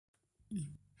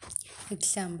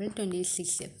Example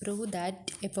 26. Prove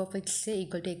that f of x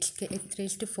equal to x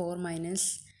raised to 4 minus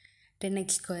 10x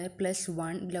square plus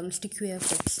 1 belongs to q of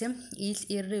x is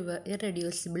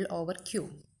irreducible over q.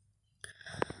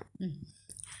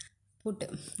 Puttu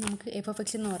നമുക്ക് F of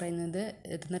X എന്ന് പറയുന്നത്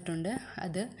തന്നിട്ടുണ്ട്.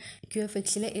 അത് Q F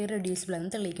എക്സിലെ irreducible ആണ്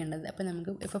തെളിയിക്കേണ്ടത്. അപ്പോൾ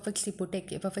നമുക്ക് F of X puttu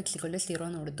F of X equal to 0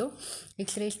 എന്ന് കൊടുത്തു.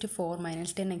 X raise to 4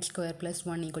 minus 10x square plus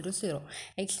 1 equal to 0.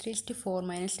 X raise to 4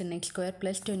 minus 10x square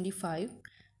plus 25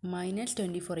 minus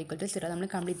 24 equal to 0. നമ്മൾ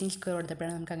കംപ്ലീറ്റിംഗ് സ്ക്വയർ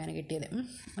കൊടുത്തപ്പോഴാണ് നമുക്ക് അങ്ങനെ കിട്ടിയത്.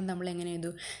 അപ്പം നമ്മൾ എങ്ങനെ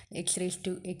ചെയ്തു? X raise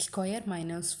to X square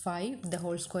minus 5 the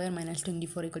whole square minus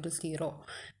 24 equal to 0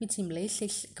 which implies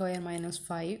X square minus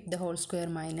 5 the whole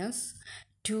square minus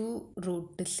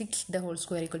 2√6 the whole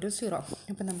square equal to 0.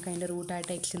 അപ്പോൾ നമുക്ക് അതിൻ്റെ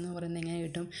റൂട്ടായിട്ട് എക്സ് എന്ന് പറയുന്നത് എങ്ങനെ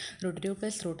കിട്ടും? √2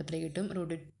 പ്ലസ് √3 കിട്ടും.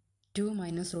 √2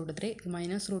 minus √3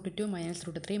 minus √2 minus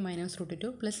 √3 minus √2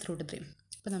 plus √3.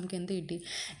 അപ്പോൾ നമുക്ക് എന്ത് കിട്ടി?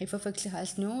 F of X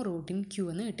has no root in Q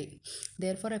എന്ന് കിട്ടി.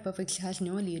 Therefore F of X has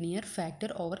no linear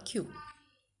factor over Q.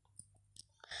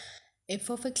 F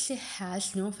of X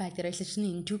has no factorisation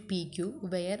in to P Q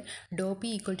wear Dr P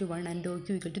equal to 1 and Dr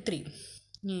Q equal to 3.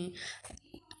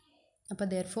 അപ്പോൾ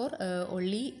therefore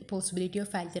only possibility of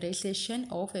factorization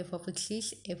of f of x is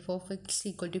f of x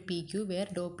equal to pq where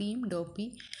dou p dou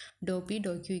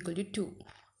q equal to 2.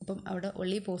 അപ്പം അവിടെ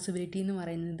only possibility എന്ന്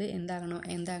പറയുന്നത്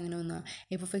എന്താകണമെന്ന്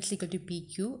F of X equal to P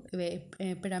Q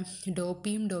എപ്പോഴാണ് ഡോ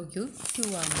പിയും ഡോ Q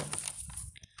 2 ആകുമ്പോൾ.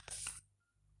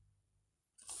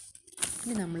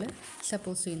 ഇനി നമ്മൾ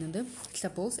suppose ചെയ്യുന്നത്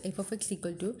F of X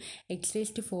equal to X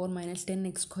raise to 4 minus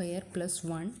 10x square plus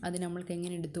 1 അത് നമ്മൾക്ക്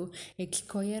എങ്ങനെ എടുത്തു? X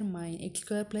square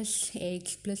plus A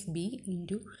X plus B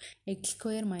into X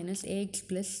square minus A X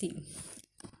plus C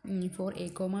four A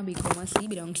comma B comma C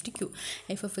belongs to Q.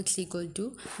 F of X equal to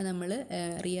നമ്മൾ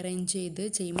rearrange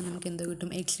ചെയ്യുമ്പോൾ നമുക്ക് എന്തോ കിട്ടും?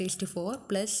 X raise to 4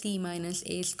 plus C minus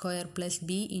A square plus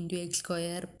B into X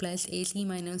square plus A C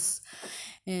minus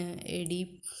A D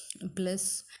plus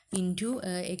into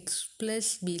X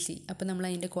plus B C. അപ്പോൾ നമ്മൾ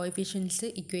അതിൻ്റെ coefficients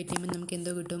equate ചെയ്യുമ്പോൾ നമുക്ക്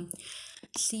എന്തോ കിട്ടും?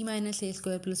 C minus A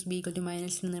square plus B equal to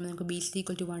minus എന്ന് പറയുമ്പോൾ നമുക്ക് B C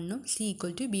equal to 1 C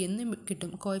equal to B എന്ന്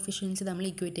കിട്ടും. കോഎഫിഷ്യൻസ് നമ്മൾ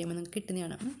ഇക്വേറ്റ് ചെയ്യുമ്പോൾ നമുക്ക്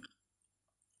കിട്ടുന്നതാണ്.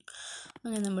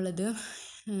 അങ്ങനെ നമ്മളത്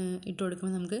ഇട്ട്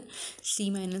കൊടുക്കുമ്പോൾ നമുക്ക് C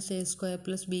minus A square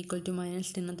plus B equal to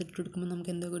minus 10 ഇട്ട് കൊടുക്കുമ്പോൾ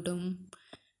നമുക്ക് എന്തോ കിട്ടും?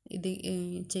 ഇത്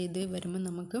ചെയ്ത് വരുമ്പോൾ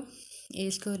നമുക്ക് എ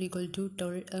സ്ക്വയർ ഈക്വൽ ടു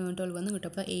 12 എന്ന് കിട്ടും.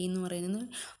 അപ്പോൾ എ എന്ന് പറയുന്നത്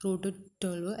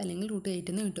 √12 അല്ലെങ്കിൽ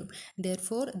 √8 എന്ന് കിട്ടും.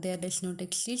 Therefore there does not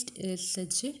exist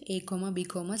such A comma B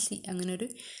comma C. അങ്ങനെ ഒരു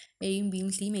എയും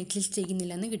ബിയും സിയും എക്സിസ്റ്റ്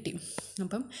ചെയ്യുന്നില്ല എന്ന് കിട്ടി.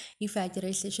 അപ്പം ഈ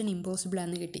ഫാക്ടറൈസേഷൻ ഇമ്പോസിബിൾ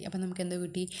ആണെന്ന് കിട്ടി. അപ്പം നമുക്ക് എന്തോ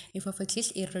കിട്ടി? F of X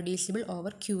is irreducible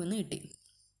over Q എന്ന് കിട്ടി.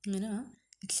 അങ്ങനെ ആ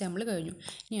എക്സാമ്പിൾ കഴിഞ്ഞു.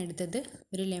 ഇനി അടുത്തത്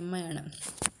ഒരു ലെമ്മയാണ്.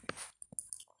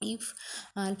 If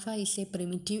alpha is a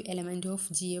primitive element of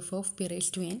gf of p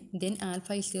raised to n, then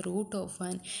alpha is the root of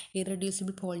an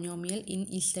irreducible polynomial in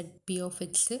zp of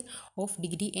x of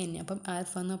degree n. അപ്പം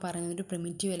alpha എന്ന് പറയുന്നത് ഒരു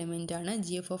primitive element ആണ്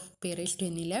gf of p raised to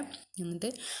n-ൽ.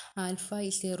 എന്നിട്ട് alpha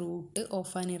is A root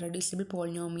of an irreducible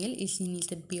polynomial is in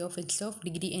zp of x of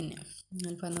degree n.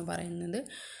 Alpha എന്ന് പറയുന്നത്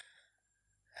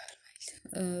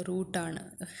റൂട്ടാണ്,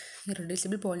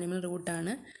 irreducible polynomial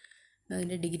റൂട്ടാണ്.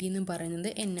 അതിൻ്റെ ഡിഗ്രി എന്ന് പറയുന്നത്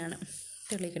n ആണ്.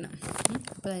 തെളിയിക്കണം.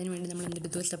 അപ്പോൾ അതിന് വേണ്ടി നമ്മൾ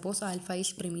എന്തെടുത്തു? Suppose alpha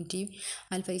is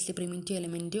the primitive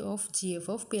element of G F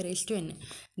of P raise to N.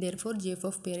 Therefore G F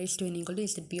of P raise to N equal to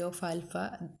Z P of alpha.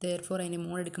 Therefore അതിൻ്റെ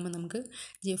mode എടുക്കുമ്പോൾ നമുക്ക്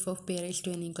G F of P raise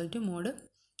to N equal to mode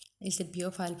Z P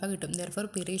of alpha കിട്ടും.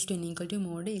 Therefore P raise to N equal to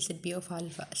mode Z P of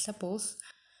alpha. Suppose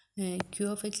q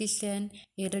of x is an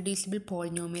irreducible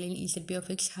polynomial in zp of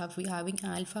x having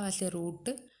alpha as a root.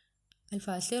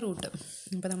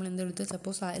 അപ്പോൾ നമ്മൾ എന്തെടുത്ത്?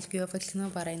 Suppose q of x എന്ന്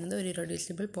പറയുന്നത് ഒരു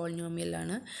irreducible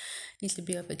പോളിനോമിയലാണ്.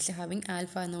 zp of x having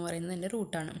alpha എന്ന് പറയുന്നത് എൻ്റെ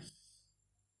റൂട്ടാണ്.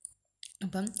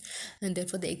 അപ്പം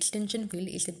therefore the extension field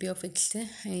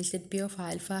zp of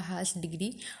alpha has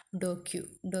degree dou q.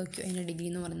 അതിൻ്റെ ഡിഗ്രി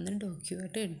എന്ന് പറയുന്നത് ഡോ ക്യൂ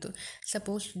ആയിട്ട് എടുത്തു.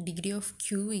 Suppose degree of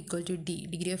Q equal to D.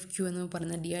 Degree of Q എന്ന്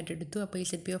പറയുന്നത് ഡി ആയിട്ട് എടുത്തു. അപ്പോൾ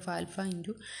zp of alpha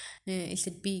into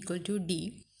zp equal to D.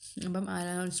 അപ്പം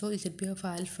also zp of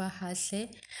alpha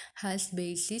has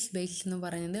basis എന്ന്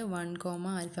പറയുന്നത് 1,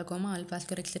 alpha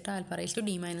square etcetera alpha raise to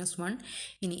d - 1.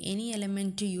 ഇനി any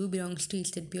element u belongs to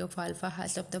zp of alpha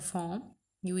has of the form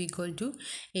u equal to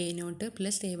a0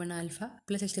 plus a1 alpha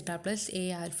plus etc plus a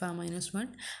alpha minus 1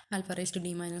 alpha raised to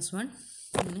d minus 1.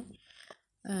 അങ്ങനെ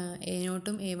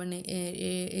a0ഉം a1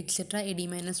 etcetera A D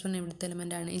 -1 എവിടുത്തെ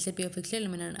element ആണ്? Z P of എക്സിലെ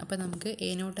element ആണ്. അപ്പോൾ നമുക്ക്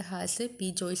a0 has P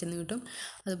choice എന്ന് കിട്ടും.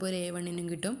 അതുപോലെ a1നും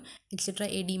കിട്ടും. Etcetera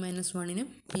A D -1നും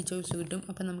P choice കിട്ടും.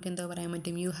 അപ്പം നമുക്ക് എന്താ പറയാൻ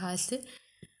പറ്റും? U has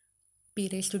P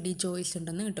raise to D choice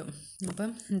ഉണ്ടെന്ന് കിട്ടും. അപ്പം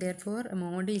therefore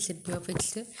mode Z P of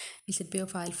X Z P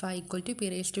of alpha equal to P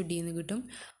raise to D എന്ന് കിട്ടും.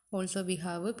 Also we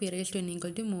have P raise to N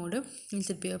equal to mode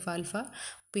Z P of alpha.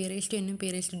 P raise to എന്നും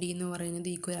P raise to D എന്ന് പറയുന്നത്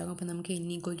equal ആകും. അപ്പോൾ നമുക്ക്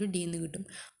N equal to D എന്ന് കിട്ടും.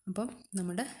 അപ്പം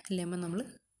നമ്മുടെ ലെമ്മ നമ്മൾ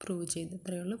പ്രൂവ് ചെയ്തു.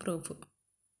 ഇത്രയേ ഉള്ളൂ പ്രൂഫ്.